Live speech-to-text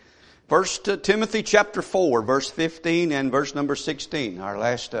First Timothy chapter 4, verse 15 and verse number 16. Our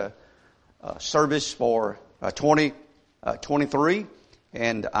last service for 2023.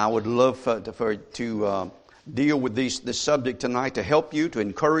 And I would love to deal with this subject tonight to help you, to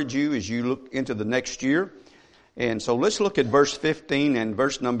encourage you as you look into the next year. And so let's look at verse 15 and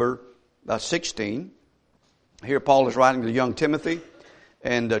verse number 16. Here Paul is writing to young Timothy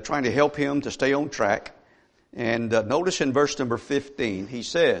and trying to help him to stay on track. And notice in verse number 15, he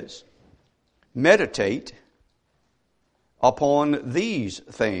says, meditate upon these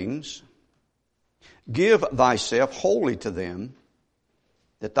things, give thyself wholly to them,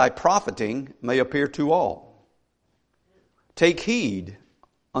 that thy profiting may appear to all. Take heed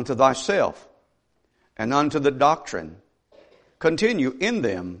unto thyself and unto the doctrine. Continue in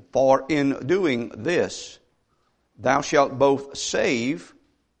them, for in doing this thou shalt both save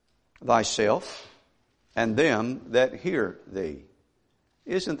thyself and them that hear thee.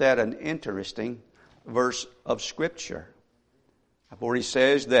 Isn't that an interesting verse of Scripture? Where he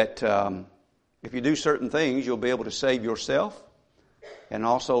says that if you do certain things, you'll be able to save yourself and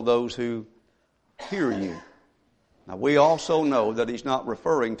also those who hear you. Now, we also know that he's not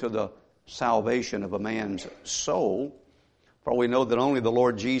referring to the salvation of a man's soul, for we know that only the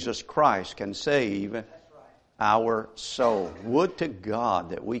Lord Jesus Christ can save our soul. Would to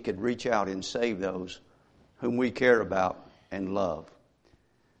God that we could reach out and save those whom we care about and love.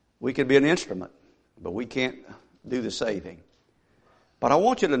 We could be an instrument, but we can't do the saving. But I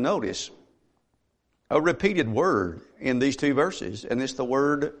want you to notice a repeated word in these two verses, and it's the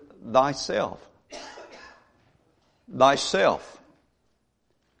word thyself. Thyself.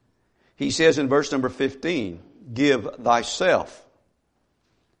 He says in verse number 15, give thyself.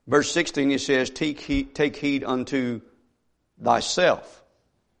 Verse 16, he says, take heed unto thyself.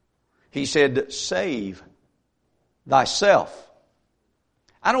 He said, save thyself.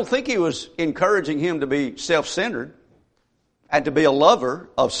 I don't think he was encouraging him to be self-centered and to be a lover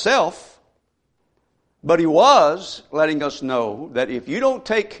of self, but he was letting us know that if you don't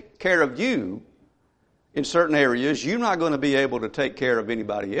take care of you in certain areas, you're not going to be able to take care of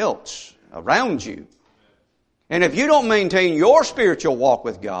anybody else around you. And if you don't maintain your spiritual walk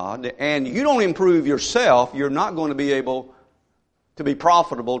with God and you don't improve yourself, you're not going to be able to be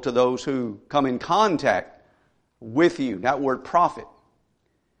profitable to those who come in contact with you. That word profit.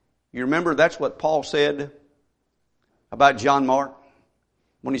 You remember that's what Paul said about John Mark?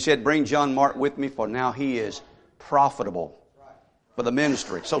 When he said, bring John Mark with me, for now he is profitable for the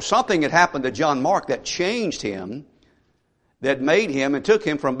ministry. So something had happened to John Mark that changed him, that made him and took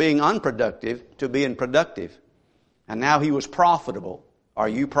him from being unproductive to being productive. And now he was profitable. Are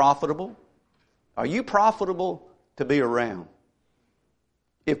you profitable? Are you profitable to be around?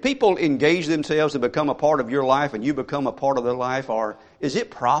 If people engage themselves to become a part of your life and you become a part of their life, is it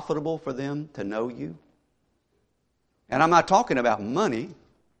profitable for them to know you? And I'm not talking about money.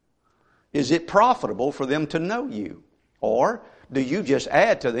 Is it profitable for them to know you? Or do you just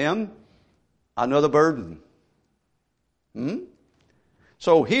add to them another burden?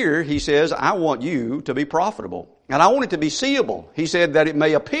 So here he says, I want you to be profitable. And I want it to be seeable. He said that it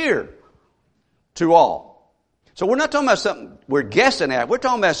may appear to all. So we're not talking about something we're guessing at. We're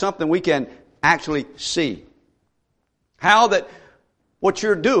talking about something we can actually see. How that what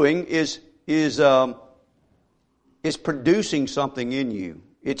you're doing is producing something in you.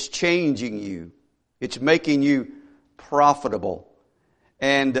 It's changing you. It's making you profitable.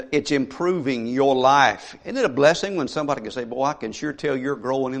 And it's improving your life. Isn't it a blessing when somebody can say, boy, I can sure tell you're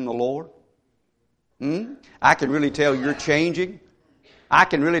growing in the Lord? I can really tell you're changing. I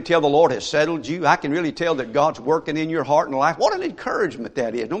can really tell the Lord has settled you. I can really tell that God's working in your heart and life. What an encouragement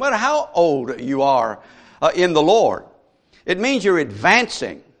that is, no matter how old you are in the Lord. It means you're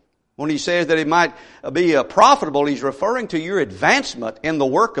advancing. When he says that it might be profitable, he's referring to your advancement in the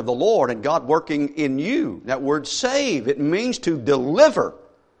work of the Lord and God working in you. That word save, it means to deliver.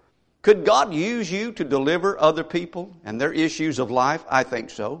 Could God use you to deliver other people and their issues of life? I think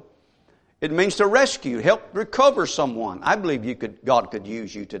so. It means to rescue, help recover someone. I believe God could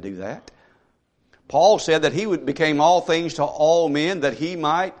use you to do that. Paul said that he became all things to all men that he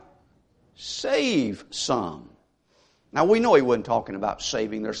might save some. Now we know he wasn't talking about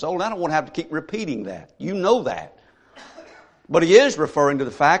saving their soul. I don't want to have to keep repeating that. You know that. But he is referring to the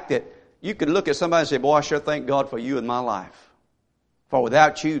fact that you could look at somebody and say, boy, I sure thank God for you in my life. For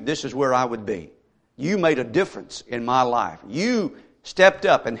without you, this is where I would be. You made a difference in my life. You stepped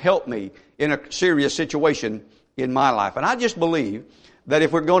up and helped me in a serious situation in my life. And I just believe that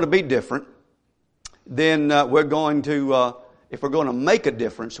if we're going to be different, then if we're going to make a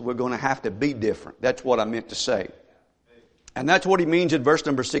difference, we're going to have to be different. That's what I meant to say. And that's what he means in verse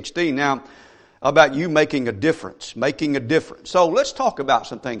number 16. Now, about you making a difference, making a difference. So let's talk about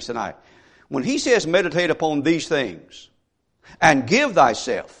some things tonight. When he says meditate upon these things and give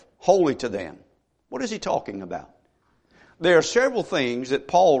thyself wholly to them, what is he talking about? There are several things that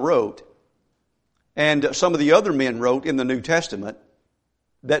Paul wrote and some of the other men wrote in the New Testament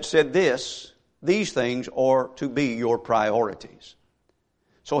that said these things are to be your priorities.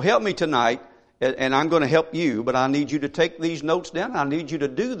 So help me tonight, and I'm going to help you, but I need you to take these notes down. I need you to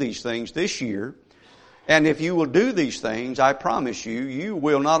do these things this year. And if you will do these things, I promise you, you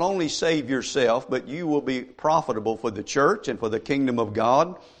will not only save yourself, but you will be profitable for the church and for the kingdom of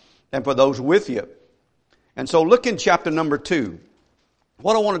God and for those with you. And so look in chapter number 2.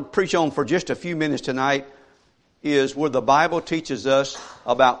 What I want to preach on for just a few minutes tonight is where the Bible teaches us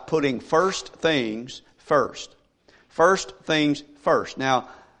about putting first things first. First things first. Now,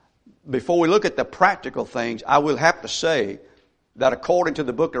 before we look at the practical things, I will have to say that according to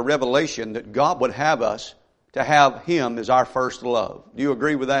the book of Revelation, that God would have us to have Him as our first love. Do you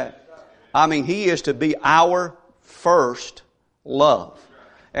agree with that? I mean, He is to be our first love.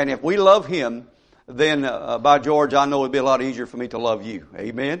 And if we love Him, then by George, I know it would be a lot easier for me to love you.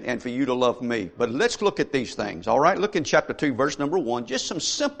 Amen? And for you to love me. But let's look at these things, all right? Look in chapter 2, verse number 1. Just some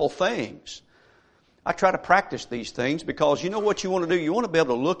simple things. I try to practice these things because you know what you want to do? You want to be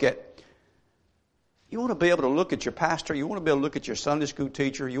able to look at your pastor. You want to be able to look at your Sunday school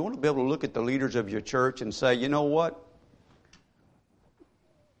teacher. You want to be able to look at the leaders of your church and say, you know what?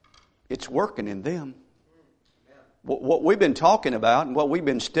 It's working in them. What we've been talking about and what we've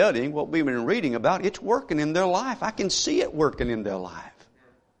been studying, what we've been reading about, it's working in their life. I can see it working in their life.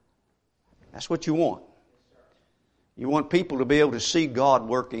 That's what you want. You want people to be able to see God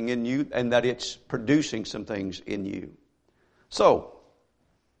working in you and that it's producing some things in you. So,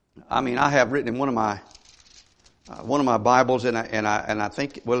 I mean, I have written in one of my Bibles, and I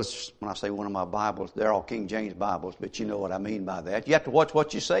think, well, when I say one of my Bibles, they're all King James Bibles, but you know what I mean by that. You have to watch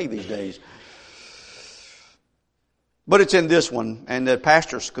what you say these days. But it's in this one, and at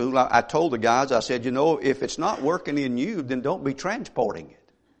pastor school, I told the guys, I said, you know, if it's not working in you, then don't be transporting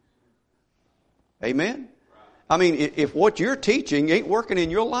it. Amen? I mean, if what you're teaching ain't working in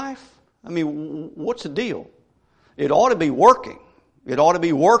your life, I mean, what's the deal? It ought to be working. It ought to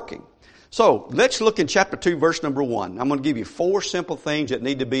be working. So, let's look in chapter 2, verse number 1. I'm going to give you 4 simple things that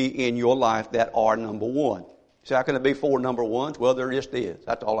need to be in your life that are number 1. So how can it be 4 number 1s? Well, there just is.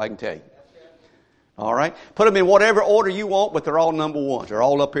 That's all I can tell you. All right? Put them in whatever order you want, but they're all number 1s. They're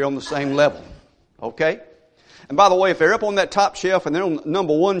all up here on the same level. Okay? And by the way, if they're up on that top shelf and they're on the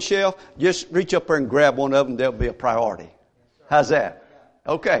number 1 shelf, just reach up there and grab one of them. They'll be a priority. How's that?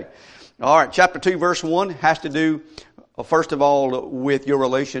 Okay. All right. Chapter 2, verse 1 has to do, first of all, with your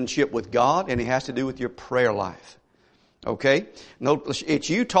relationship with God, and it has to do with your prayer life. Okay? Notice, it's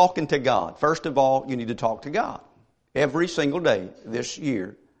you talking to God. First of all, you need to talk to God. Every single day this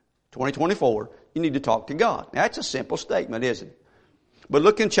year, 2024, you need to talk to God. Now, that's a simple statement, isn't it? But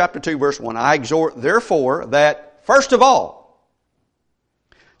look in chapter 2, verse 1. I exhort, therefore, that, first of all,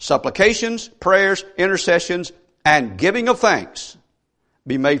 supplications, prayers, intercessions, and giving of thanks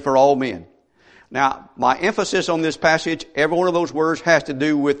be made for all men. Now, my emphasis on this passage, every one of those words has to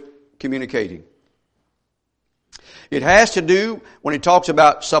do with communicating. It has to do, when he talks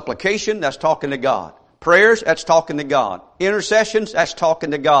about supplication, that's talking to God. Prayers, that's talking to God. Intercessions, that's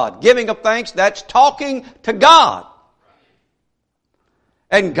talking to God. Giving of thanks, that's talking to God.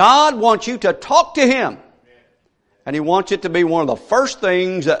 And God wants you to talk to Him. And He wants it to be one of the first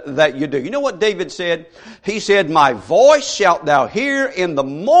things that you do. You know what David said? He said, my voice shalt thou hear in the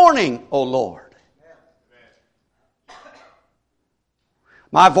morning, O Lord.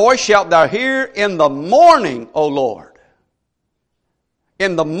 My voice shalt thou hear in the morning, O Lord.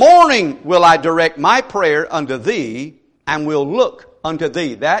 In the morning will I direct my prayer unto Thee, and will look unto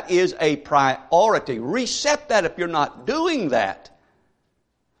Thee. That is a priority. Reset that if you're not doing that.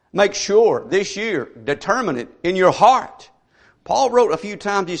 Make sure this year, determine it in your heart. Paul wrote a few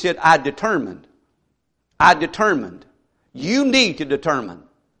times, he said, I determined. I determined. You need to determine,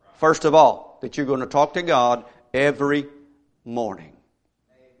 first of all, that you're going to talk to God every morning.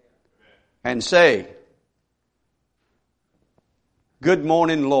 And say, good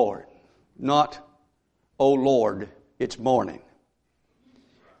morning, Lord. Not, oh Lord, it's morning.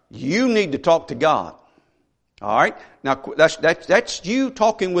 You need to talk to God. All right? Now, that's you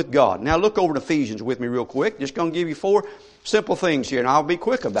talking with God. Now, look over to Ephesians with me real quick. Just going to give you 4 simple things here, and I'll be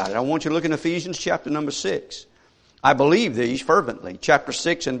quick about it. I want you to look in Ephesians chapter number 6. I believe these fervently. Chapter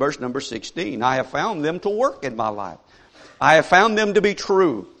 6 and verse number 16. I have found them to work in my life. I have found them to be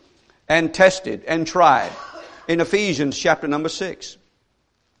true and tested and tried. in Ephesians chapter number 6.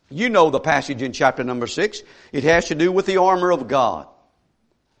 You know the passage in chapter number 6. It has to do with the armor of God.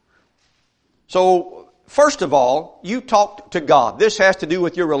 So, first of all, you talk to God. This has to do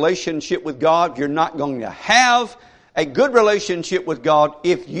with your relationship with God. You're not going to have a good relationship with God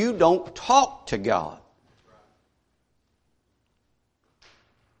if you don't talk to God.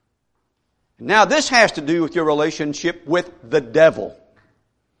 Now, this has to do with your relationship with the devil.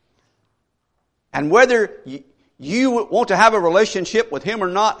 And whether you want to have a relationship with him or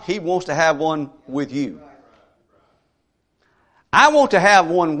not, he wants to have one with you. I want to have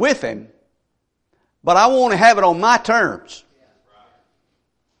one with him, but I want to have it on my terms.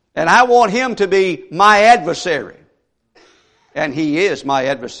 And I want him to be my adversary. And he is my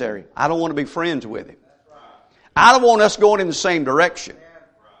adversary. I don't want to be friends with him. I don't want us going in the same direction.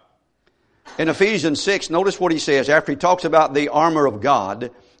 In Ephesians 6, notice what he says. After he talks about the armor of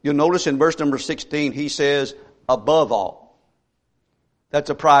God, you'll notice in verse number 16, he says, above all. That's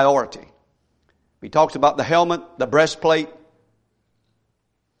a priority. He talks about the helmet, the breastplate.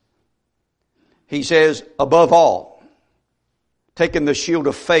 He says, above all, taking the shield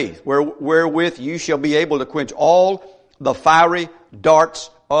of faith, wherewith you shall be able to quench all the fiery darts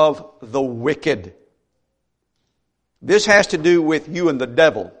of the wicked. This has to do with you and the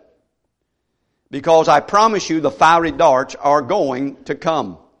devil. Because I promise you the fiery darts are going to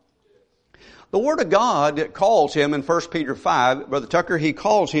come. The Word of God calls him in 1 Peter 5, Brother Tucker, he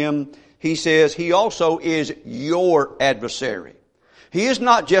calls him, he says, he also is your adversary. He is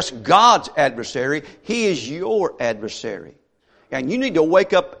not just God's adversary, he is your adversary. And you need to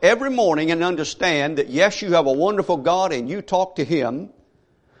wake up every morning and understand that yes, you have a wonderful God and you talk to him,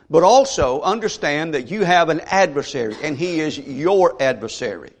 but also understand that you have an adversary and he is your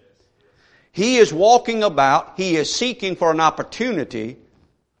adversary. He is walking about, he is seeking for an opportunity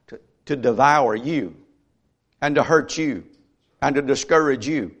to devour you and to hurt you and to discourage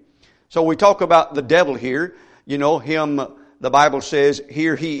you. So we talk about the devil here. You know, him, the Bible says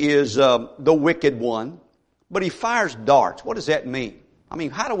here he is the wicked one, but he fires darts. What does that mean? I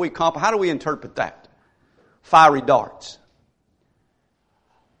mean, how do we interpret that? Fiery darts.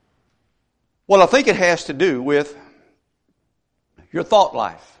 Well, I think it has to do with your thought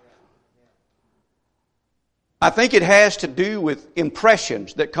life. I think it has to do with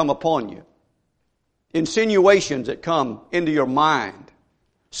impressions that come upon you, insinuations that come into your mind,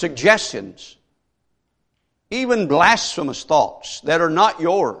 suggestions, even blasphemous thoughts that are not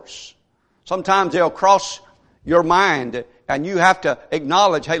yours. Sometimes they'll cross your mind and you have to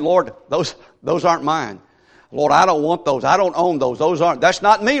acknowledge, hey Lord, those aren't mine. Lord, I don't want those. I don't own those. That's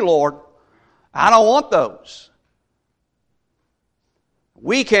not me, Lord. I don't want those.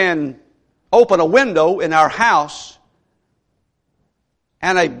 We can open a window in our house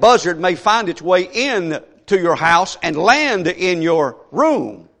and a buzzard may find its way in to your house and land in your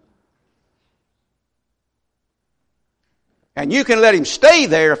room. And you can let him stay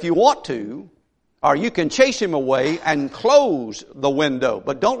there if you want to, or you can chase him away and close the window.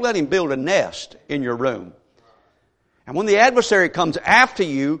 But don't let him build a nest in your room. And when the adversary comes after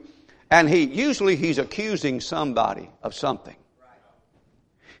you, and he's accusing somebody of something.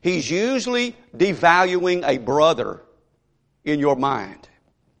 He's usually devaluing a brother in your mind.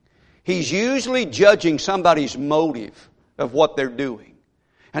 He's usually judging somebody's motive of what they're doing.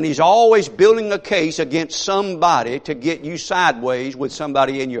 And he's always building a case against somebody to get you sideways with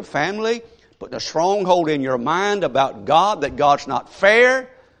somebody in your family, putting a stronghold in your mind about God, that God's not fair,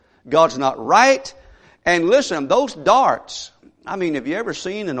 God's not right. And listen, those darts, I mean, have you ever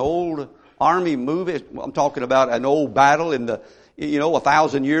seen an old army movie? I'm talking about an old battle in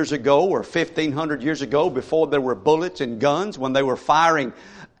 1,000 years ago or 1,500 years ago, before there were bullets and guns, when they were firing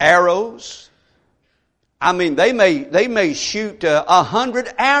arrows. I mean, they may shoot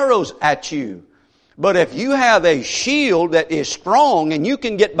 100 arrows at you. But if you have a shield that is strong and you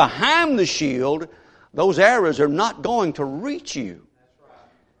can get behind the shield, those arrows are not going to reach you.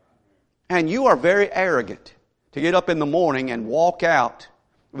 And you are very arrogant to get up in the morning and walk out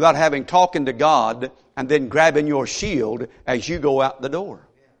without having talking to God and then grabbing your shield as you go out the door.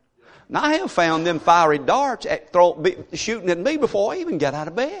 Now, I have found them fiery darts shooting at me before I even get out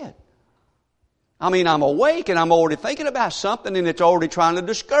of bed. I mean, I'm awake and I'm already thinking about something and it's already trying to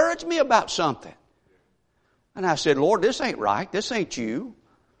discourage me about something. And I said, Lord, this ain't right. This ain't you.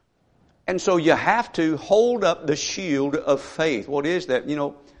 And so you have to hold up the shield of faith. What is that? You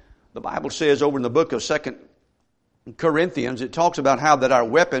know, the Bible says over in the book of 2 Corinthians, it talks about how that our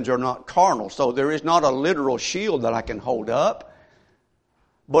weapons are not carnal. So there is not a literal shield that I can hold up.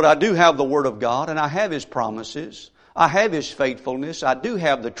 But I do have the Word of God, and I have His promises. I have His faithfulness. I do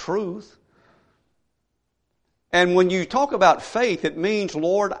have the truth. And when you talk about faith, it means,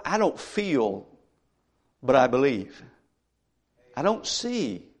 Lord, I don't feel, but I believe. I don't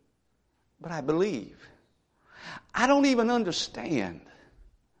see, but I believe. I don't even understand,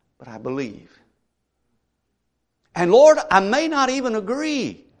 but I believe. And Lord, I may not even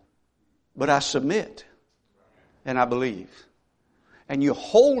agree, but I submit and I believe. And you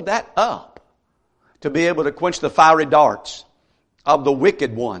hold that up to be able to quench the fiery darts of the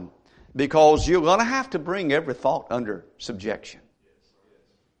wicked one, because you're going to have to bring every thought under subjection.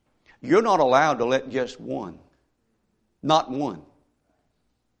 You're not allowed to let just one, not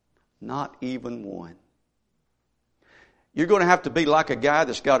even one. You're going to have to be like a guy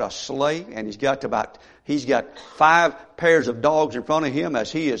that's got a sleigh and he's got 5 pairs of dogs in front of him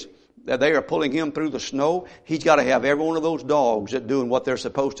as they are pulling him through the snow. He's got to have every one of those dogs that doing what they're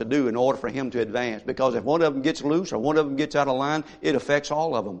supposed to do in order for him to advance. Because if one of them gets loose or one of them gets out of line, it affects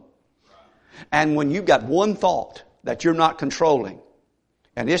all of them. And when you've got one thought that you're not controlling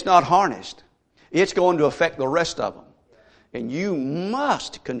and it's not harnessed, it's going to affect the rest of them. And you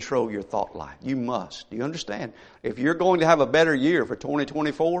must control your thought life. You must. Do you understand? If you're going to have a better year for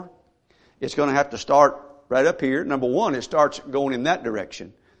 2024, it's going to have to start right up here. Number one, it starts going in that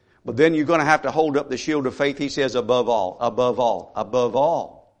direction. But then you're going to have to hold up the shield of faith. He says above all,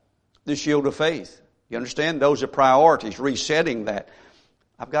 the shield of faith. You understand? Those are priorities, resetting that.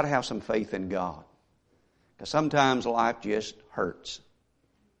 I've got to have some faith in God. Because sometimes life just hurts.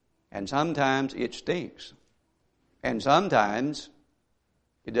 And sometimes it stinks. And sometimes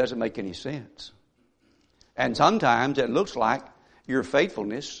it doesn't make any sense. And sometimes it looks like your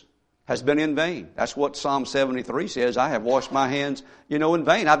faithfulness has been in vain. That's what Psalm 73 says. I have washed my hands, in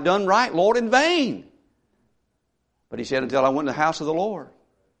vain. I've done right, Lord, in vain. But he said, until I went to the house of the Lord.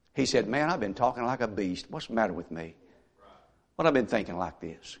 He said, man, I've been talking like a beast. What's the matter with me? What I've been thinking like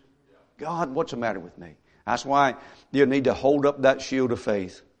this? God, what's the matter with me? That's why you need to hold up that shield of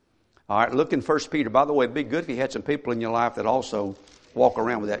faith. All right, look in 1 Peter. By the way, it'd be good if you had some people in your life that also walk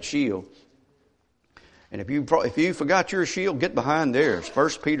around with that shield. And if you forgot your shield, get behind theirs. 1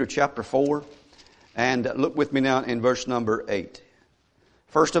 Peter chapter 4. And look with me now in verse number 8.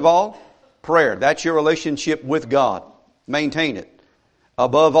 First of all, prayer. That's your relationship with God. Maintain it.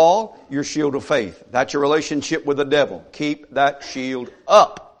 Above all, your shield of faith. That's your relationship with the devil. Keep that shield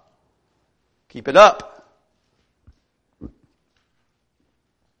up. Keep it up.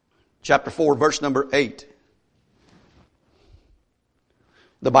 Chapter 4, verse number 8.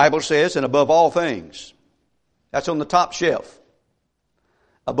 The Bible says, and above all things, that's on the top shelf.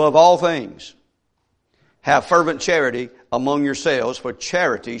 Above all things, have fervent charity among yourselves, for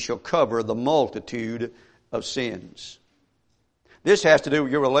charity shall cover the multitude of sins. This has to do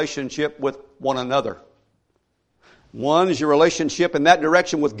with your relationship with one another. One is your relationship in that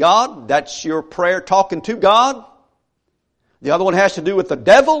direction with God. That's your prayer talking to God. The other one has to do with the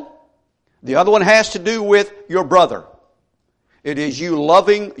devil. The other one has to do with your brother. It is you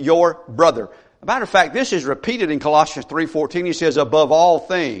loving your brother. As a matter of fact, this is repeated in Colossians 3:14. He says, above all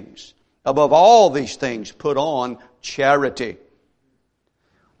things, above all these things, put on charity.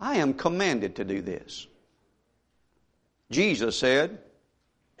 I am commanded to do this. Jesus said,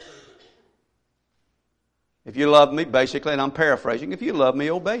 if you love me, basically, and I'm paraphrasing, if you love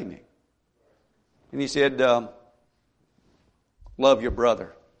me, obey me. And he said, love your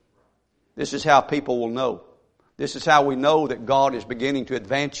brother. This is how people will know. This is how we know that God is beginning to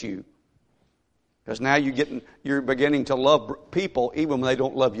advance you. Because now you're beginning to love people even when they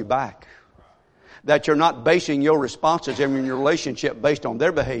don't love you back. That you're not basing your responses in your relationship based on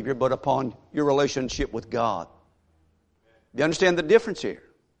their behavior, but upon your relationship with God. Do you understand the difference here?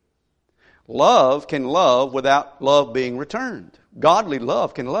 Love can love without love being returned. Godly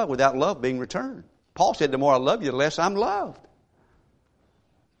love can love without love being returned. Paul said, the more I love you, the less I'm loved.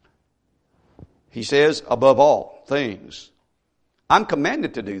 He says, above all things, I'm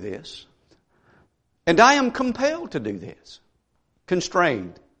commanded to do this, and I am compelled to do this.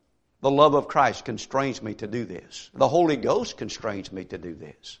 Constrained. The love of Christ constrains me to do this. The Holy Ghost constrains me to do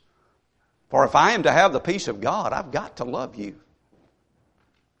this. For if I am to have the peace of God, I've got to love you.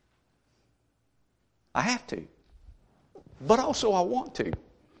 I have to. But also I want to.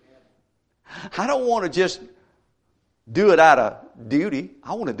 I don't want to just do it out of duty.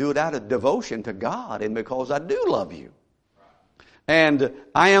 I want to do it out of devotion to God and because I do love you. And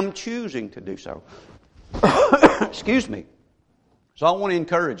I am choosing to do so. Excuse me. So I want to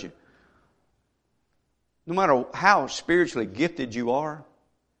encourage you. No matter how spiritually gifted you are,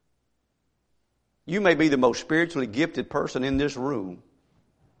 you may be the most spiritually gifted person in this room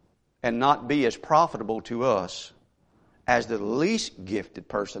and not be as profitable to us as the least gifted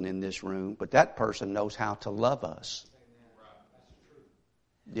person in this room, but that person knows how to love us.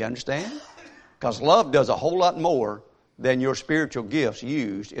 Do you understand? Because love does a whole lot more than your spiritual gifts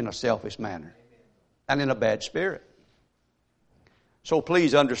used in a selfish manner and in a bad spirit. So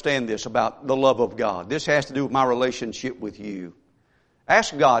please understand this about the love of God. This has to do with my relationship with you.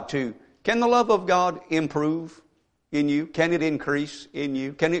 Ask God can the love of God improve in you? Can it increase in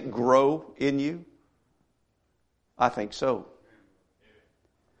you? Can it grow in you? I think so.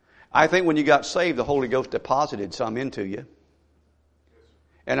 I think when you got saved, the Holy Ghost deposited some into you.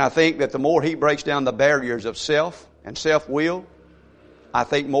 And I think that the more He breaks down the barriers of self and self-will, I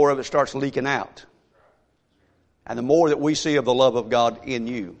think more of it starts leaking out. And the more that we see of the love of God in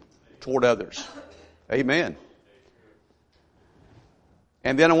you toward others. Amen.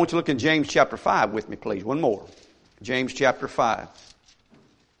 And then I want you to look in James chapter 5 with me, please. One more. James chapter 5.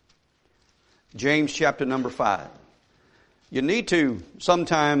 James chapter number 5. You need to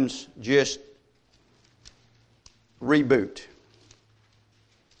sometimes just reboot.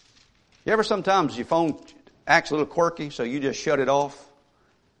 You ever sometimes your phone acts a little quirky, so you just shut it off,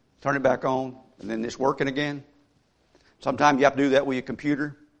 turn it back on, and then it's working again? Sometimes you have to do that with your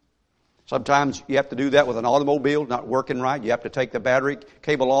computer. Sometimes you have to do that with an automobile not working right. You have to take the battery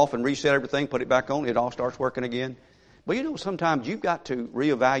cable off and reset everything, put it back on. It all starts working again. But you know, sometimes you've got to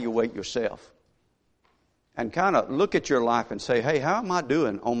reevaluate yourself and kind of look at your life and say, hey, how am I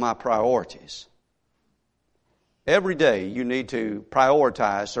doing on my priorities? Every day you need to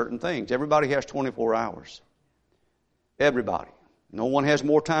prioritize certain things. Everybody has 24 hours. Everybody. No one has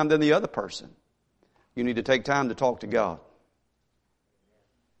more time than the other person. You need to take time to talk to God.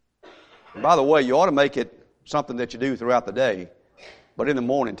 And by the way, you ought to make it something that you do throughout the day. But in the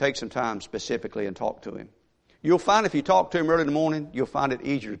morning, take some time specifically and talk to Him. You'll find if you talk to Him early in the morning, you'll find it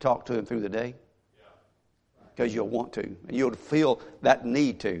easier to talk to Him through the day. Because you'll want to. And you'll feel that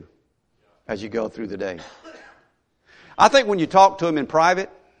need to as you go through the day. I think when you talk to Him in private,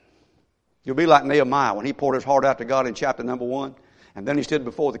 you'll be like Nehemiah when he poured his heart out to God in chapter number 1. And then he stood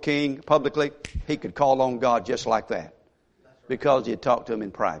before the king publicly. He could call on God just like that. Because he had talked to Him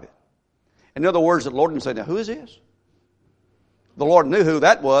in private. In other words, the Lord didn't say, now who is this? The Lord knew who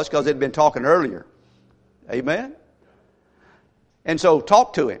that was because they'd been talking earlier. Amen? And so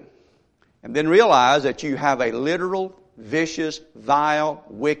talk to Him. And then realize that you have a literal, vicious, vile,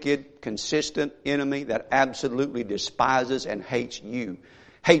 wicked, consistent enemy that absolutely despises and hates you.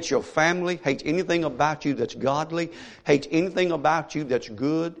 Hates your family, hates anything about you that's godly, hates anything about you that's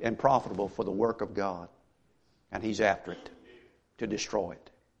good and profitable for the work of God. And he's after it to destroy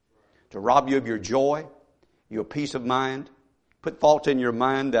it. To rob you of your joy, your peace of mind, put thoughts in your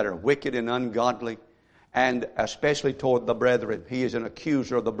mind that are wicked and ungodly, and especially toward the brethren. He is an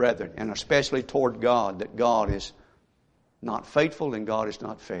accuser of the brethren, and especially toward God, that God is not faithful and God is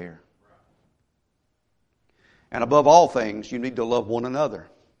not fair. And above all things, you need to love one another.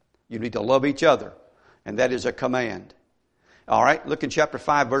 You need to love each other. And that is a command. All right, look in chapter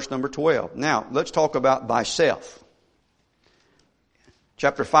 5, verse number 12. Now, let's talk about thyself.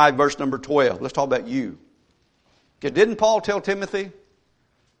 Chapter 5, verse number 12. Let's talk about you. Because didn't Paul tell Timothy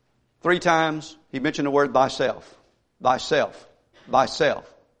 3 times? He mentioned the word thyself. Thyself.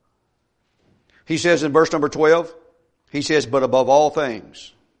 Thyself. He says in verse number 12, he says, but above all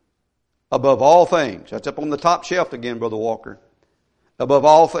things. Above all things. That's up on the top shelf again, Brother Walker. Above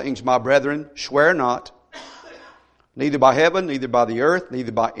all things, my brethren, swear not, neither by heaven, neither by the earth,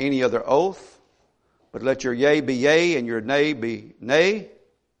 neither by any other oath, but let your yea be yea and your nay be nay,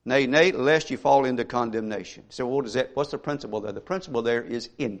 nay, nay, lest you fall into condemnation. So what is that? What's the principle there? The principle there is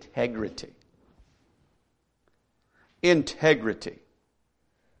integrity. Integrity.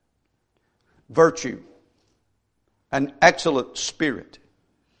 Virtue. An excellent spirit.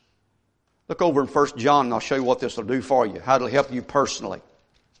 Look over in 1 John and I'll show you what this will do for you. How it'll help you personally.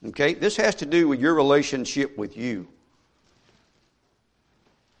 Okay? This has to do with your relationship with you.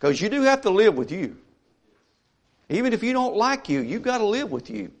 Because you do have to live with you. Even if you don't like you, you've got to live with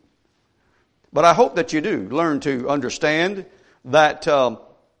you. But I hope that you do learn to understand that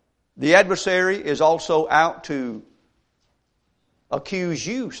the adversary is also out to accuse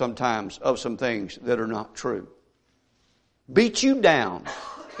you sometimes of some things that are not true. Beat you down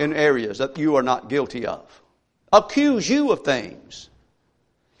in areas that you are not guilty of. Accuse you of things.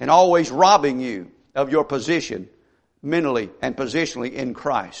 And always robbing you of your position mentally and positionally in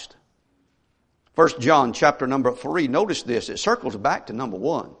Christ. 1 John chapter number 3. Notice this. It circles back to number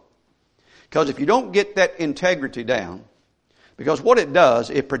 1. Because if you don't get that integrity down, because what it does,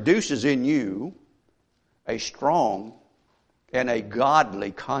 it produces in you a strong and a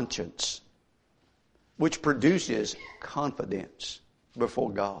godly conscience. which produces confidence before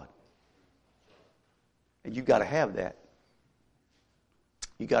God. And you've got to have that.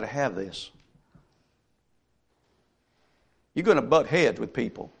 You've got to have this. You're going to butt heads with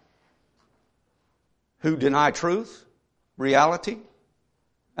people who deny truth, reality,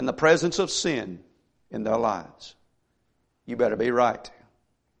 and the presence of sin in their lives. You better be right.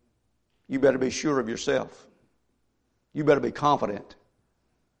 You better be sure of yourself. You better be confident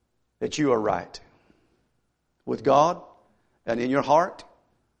that you are right with God and in your heart.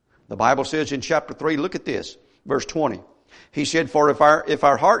 The Bible says in chapter 3, look at this, verse 20. He said, for if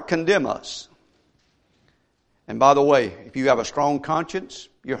our heart condemn us, and by the way, if you have a strong conscience,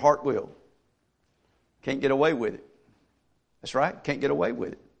 your heart will. Can't get away with it. That's right, can't get away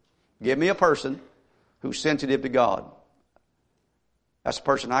with it. Give me a person who's sensitive to God. That's a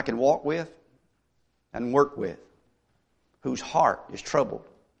person I can walk with and work with, whose heart is troubled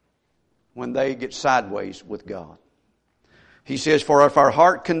when they get sideways with God. He says, for if our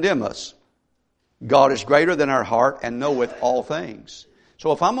heart condemn us, God is greater than our heart and knoweth all things.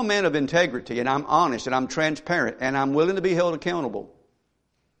 So if I'm a man of integrity and I'm honest and I'm transparent and I'm willing to be held accountable,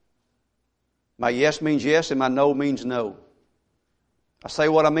 my yes means yes and my no means no. I say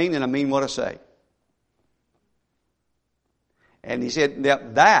what I mean and I mean what I say. And he said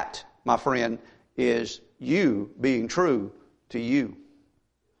that, my friend, is you being true to you.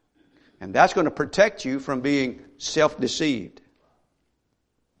 And that's going to protect you from being self-deceived.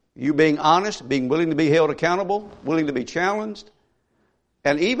 You being honest, being willing to be held accountable, willing to be challenged.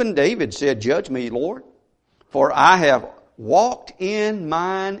 And even David said, judge me, Lord, for I have walked in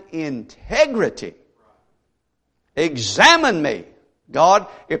mine integrity. Examine me. God,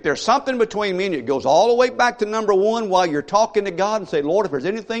 if there's something between me and you, it goes all the way back to number 1 while you're talking to God and say, Lord, if there's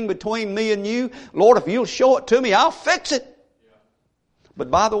anything between me and you, Lord, if you'll show it to me, I'll fix it. But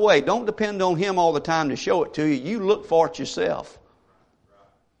by the way, don't depend on Him all the time to show it to you. You look for it yourself.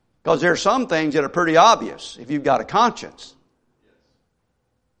 Because there are some things that are pretty obvious if you've got a conscience.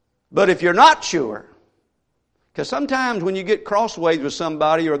 But if you're not sure, because sometimes when you get crossways with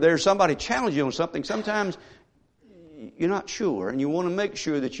somebody or there's somebody challenging you on something, sometimes you're not sure and you want to make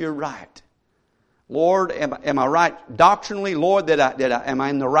sure that you're right. Lord, am I right doctrinally? Lord, am I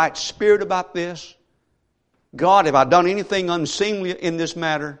in the right spirit about this? God, have I done anything unseemly in this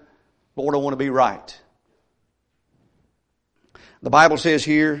matter? Lord, I want to be right. The Bible says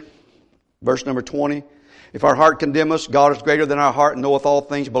here, verse number 20, if our heart condemn us, God is greater than our heart and knoweth all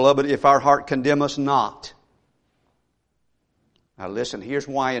things. Beloved, if our heart condemn us not. Now listen, here's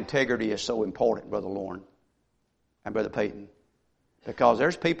why integrity is so important, Brother Lauren and Brother Peyton. Because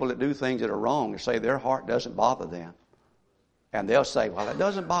there's people that do things that are wrong and say their heart doesn't bother them. And they'll say, well, it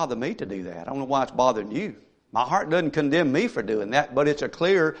doesn't bother me to do that. I don't know why it's bothering you. My heart doesn't condemn me for doing that, but it's a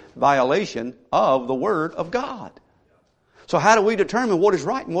clear violation of the Word of God. So how do we determine what is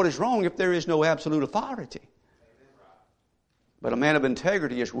right and what is wrong if there is no absolute authority? But a man of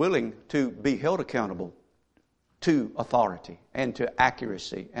integrity is willing to be held accountable to authority and to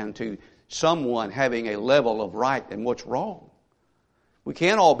accuracy and to someone having a level of right and what's wrong. We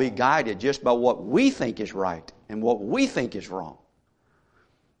can't all be guided just by what we think is right and what we think is wrong.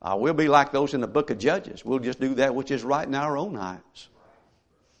 We'll be like those in the book of Judges. We'll just do that which is right in our own eyes.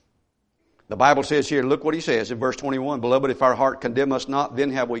 The Bible says here, look what he says in verse 21, Beloved, if our heart condemn us not,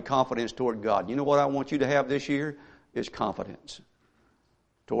 then have we confidence toward God. You know what I want you to have this year? Is confidence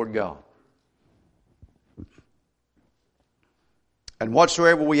toward God. And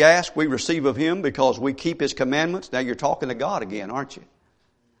whatsoever we ask, we receive of Him because we keep His commandments. Now you're talking to God again, aren't you?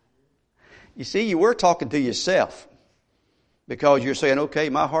 You see, you were talking to yourself because you're saying, okay,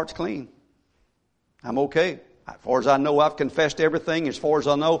 my heart's clean. I'm okay. As far as I know, I've confessed everything. As far as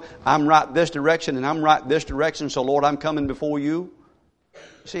I know, I'm right this direction and I'm right this direction. So, Lord, I'm coming before you.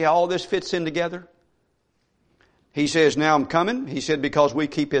 See how all this fits in together? He says, now I'm coming. He said, because we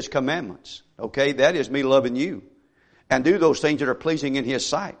keep His commandments. Okay, that is me loving you. And do those things that are pleasing in His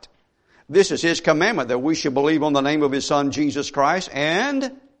sight. This is His commandment, that we should believe on the name of His Son, Jesus Christ,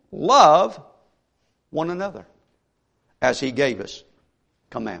 and love one another as He gave us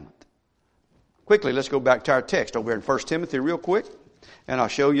commandment. Quickly, let's go back to our text over in 1 Timothy real quick. And I'll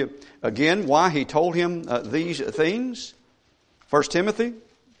show you again why he told him these things. 1 Timothy.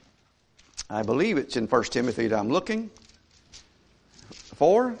 I believe it's in 1 Timothy that I'm looking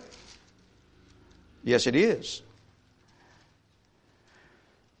for. Yes, it is.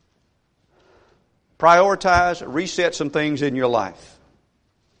 Prioritize, reset some things in your life.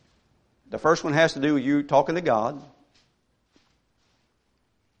 The first one has to do with you talking to God.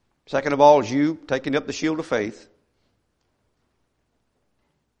 Second of all is you taking up the shield of faith.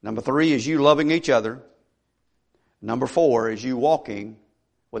 Number 3 is you loving each other. Number 4 is you walking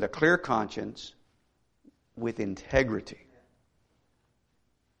with a clear conscience with integrity.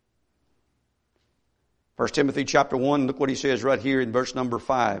 1 Timothy chapter 1, look what he says right here in verse number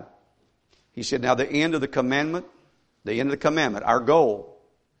 5. He said, now the end of the commandment, our goal,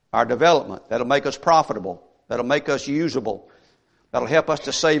 our development, that'll make us profitable, that'll make us usable, that'll help us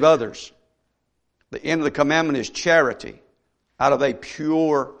to save others. The end of the commandment is charity out of a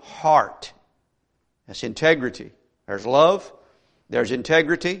pure heart. That's integrity. There's love, there's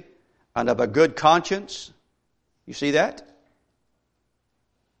integrity, and of a good conscience. You see that?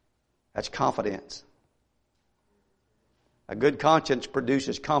 That's confidence. A good conscience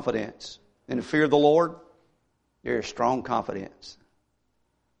produces confidence. In the fear of the Lord, there is strong confidence.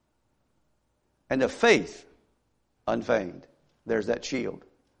 And the faith, unfeigned. There's that shield.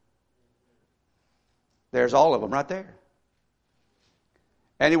 There's all of them right there.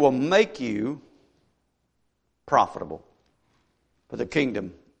 And it will make you profitable for the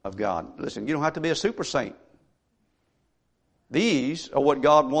kingdom of God. Listen, you don't have to be a super saint. These are what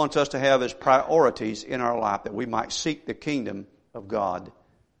God wants us to have as priorities in our life, that we might seek the kingdom of God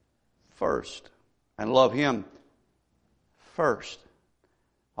first and love Him first.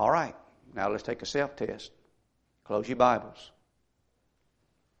 All right, now let's take a self-test. Close your Bibles.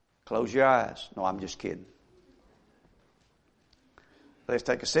 Close your eyes. No, I'm just kidding. Let's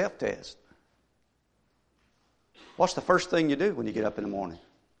take a self-test. What's the first thing you do when you get up in the morning?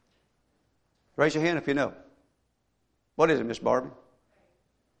 Raise your hand if you know. What is it, Miss Barbie?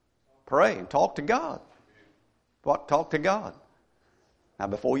 Pray and talk to God. Talk to God. Now,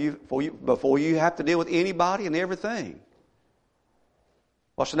 before you have to deal with anybody and everything,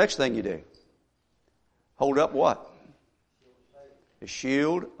 what's the next thing you do? Hold up what? The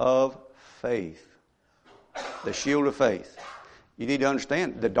shield of faith. The shield of faith. You need to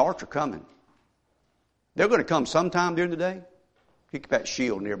understand, the darts are coming. They're going to come sometime during the day. Keep that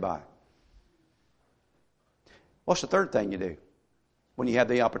shield nearby. What's the third thing you do when you have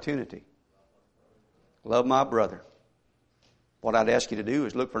the opportunity? Love my brother. What I'd ask you to do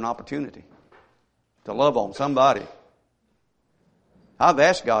is look for an opportunity to love on somebody. I've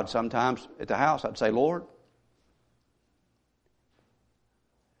asked God sometimes at the house, I'd say, Lord,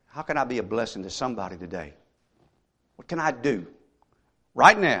 how can I be a blessing to somebody today? What can I do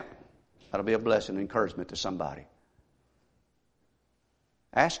right now that'll be a blessing and encouragement to somebody?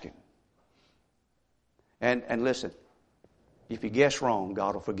 Ask Him. And listen, if you guess wrong,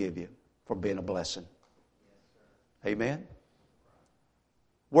 God will forgive you for being a blessing. Amen?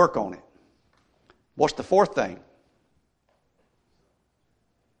 Work on it. What's the fourth thing?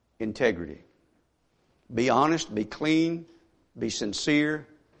 Integrity. Be honest, be clean, be sincere.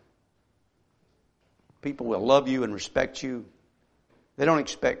 People will love you and respect you. They don't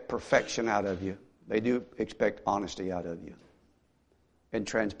expect perfection out of you. They do expect honesty out of you. And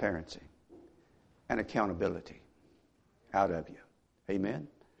transparency. And accountability out of you. Amen?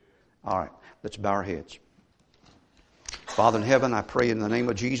 All right, let's bow our heads. Father in heaven, I pray in the name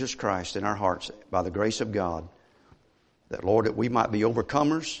of Jesus Christ in our hearts, by the grace of God, that, Lord, that we might be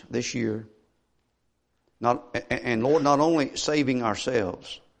overcomers this year. And Lord, not only saving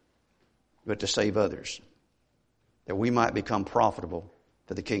ourselves, but to save others. That we might become profitable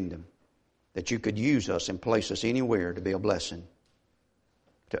to the kingdom. That you could use us and place us anywhere to be a blessing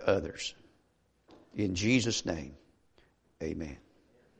to others. In Jesus' name, amen.